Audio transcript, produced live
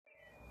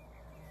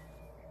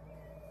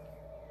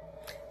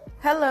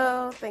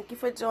Hello, thank you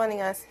for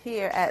joining us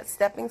here at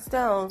Stepping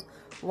Stones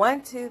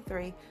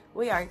 123.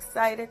 We are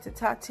excited to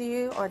talk to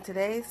you on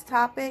today's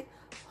topic,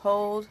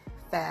 Hold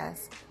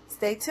Fast.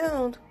 Stay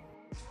tuned.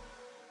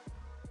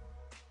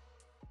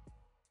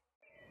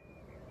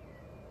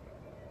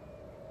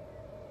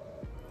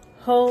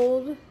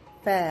 Hold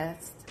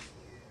fast.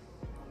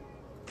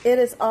 It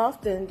is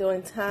often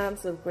during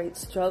times of great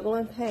struggle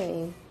and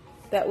pain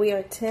that we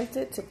are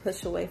tempted to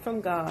push away from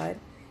God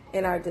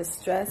in our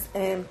distress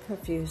and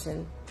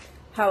confusion.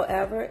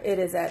 However, it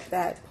is at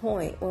that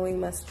point when we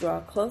must draw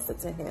closer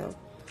to Him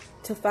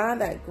to find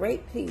that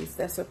great peace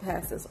that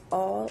surpasses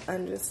all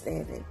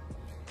understanding.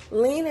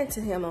 Lean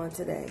into Him on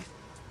today.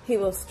 He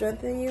will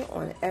strengthen you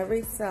on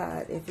every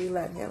side if you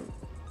let Him.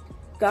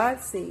 God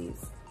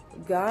sees,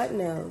 God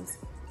knows,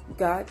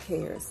 God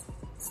cares.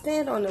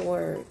 Stand on the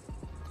Word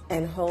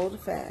and hold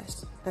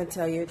fast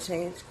until your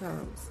change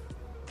comes.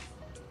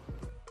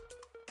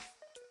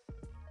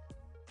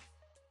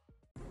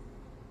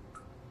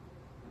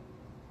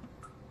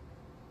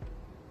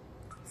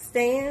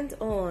 Stand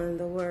on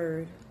the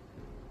Word.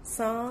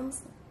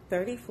 Psalms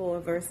 34,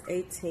 verse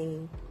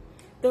 18.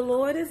 The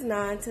Lord is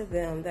nigh to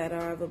them that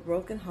are of a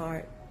broken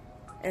heart,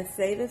 and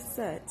saveth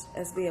such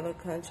as be of a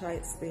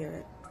contrite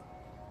spirit.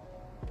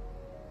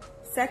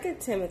 2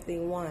 Timothy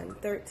 1,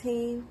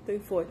 13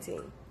 through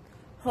 14.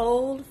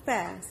 Hold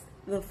fast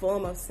the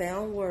form of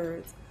sound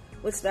words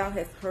which thou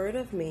hast heard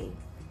of me,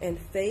 in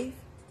faith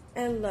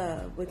and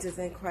love which is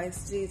in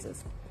Christ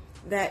Jesus.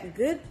 That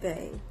good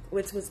thing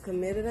which was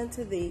committed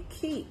unto thee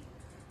keep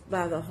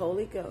by the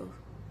Holy Ghost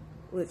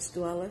which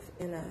dwelleth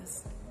in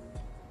us.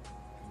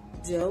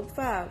 Job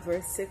 5,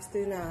 verse 6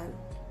 through 9.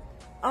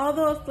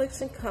 Although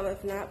affliction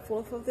cometh not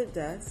forth of the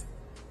dust,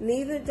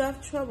 neither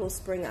doth trouble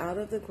spring out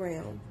of the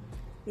ground,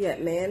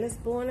 yet man is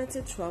born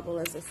into trouble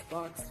as the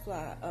sparks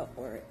fly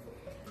upward.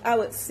 I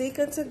would seek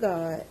unto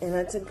God, and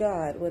unto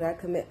God would I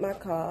commit my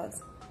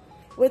cause,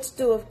 which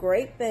doeth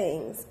great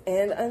things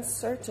and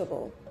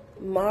unsearchable,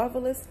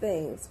 marvelous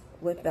things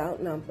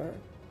without number.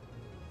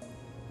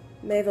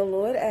 May the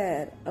Lord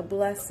add a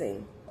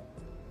blessing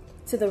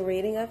to the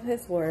reading of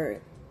His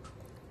Word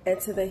and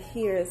to the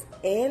hearers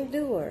and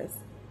doers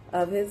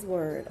of His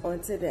Word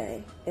on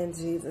today, in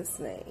Jesus'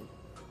 name.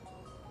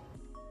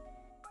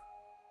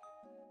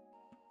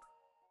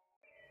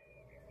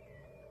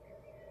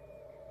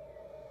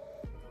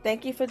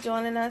 Thank you for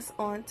joining us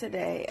on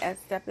today at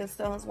Stepping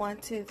Stones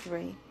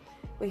 123.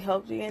 We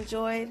hope you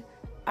enjoyed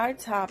our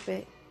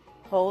topic,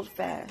 Hold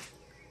Fast.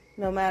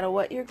 No matter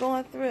what you're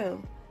going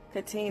through,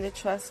 continue to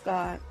trust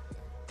God.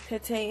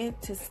 Continue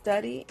to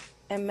study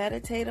and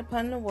meditate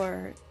upon the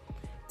Word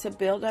to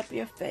build up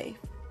your faith.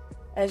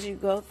 As you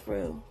go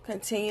through,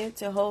 continue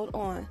to hold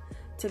on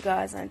to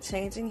God's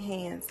unchanging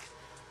hands,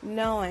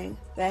 knowing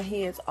that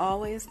He is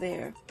always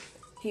there.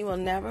 He will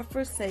never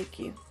forsake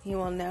you. He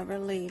will never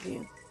leave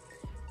you.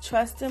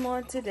 Trust Him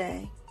on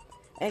today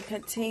and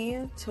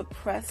continue to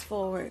press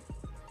forward.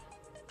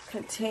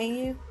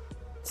 Continue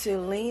to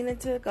lean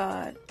into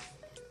God,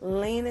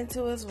 lean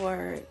into His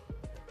Word,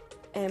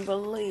 and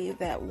believe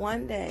that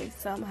one day,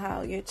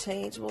 somehow, your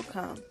change will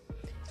come.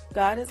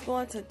 God is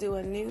going to do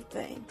a new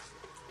thing,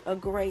 a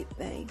great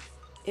thing,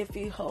 if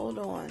you hold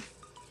on,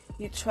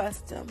 you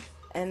trust Him,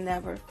 and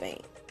never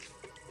faint.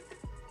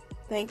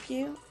 Thank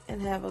you,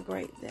 and have a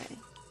great day.